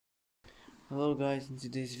Hello guys, in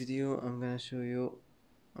today's video I'm gonna show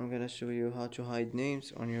you how to hide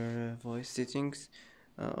names on your voice settings,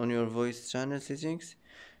 on your voice channel settings,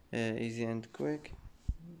 easy and quick.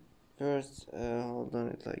 First, hold on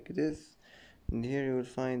it like this, and here you will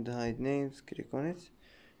find the hide names. Click on it,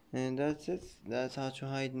 and that's it. That's how to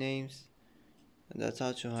hide names.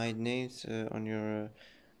 On your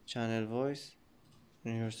channel voice,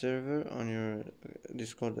 on your server, on your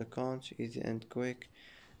Discord account, easy and quick.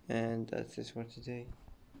 And that's it for today.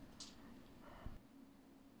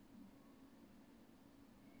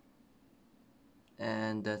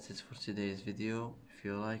 And that's it for today's video. If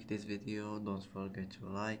you like this video, don't forget to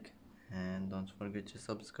like and don't forget to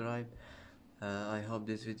subscribe. I hope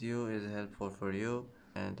this video is helpful for you,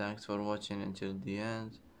 and thanks for watching until the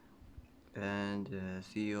end, and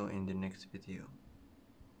see you in the next video.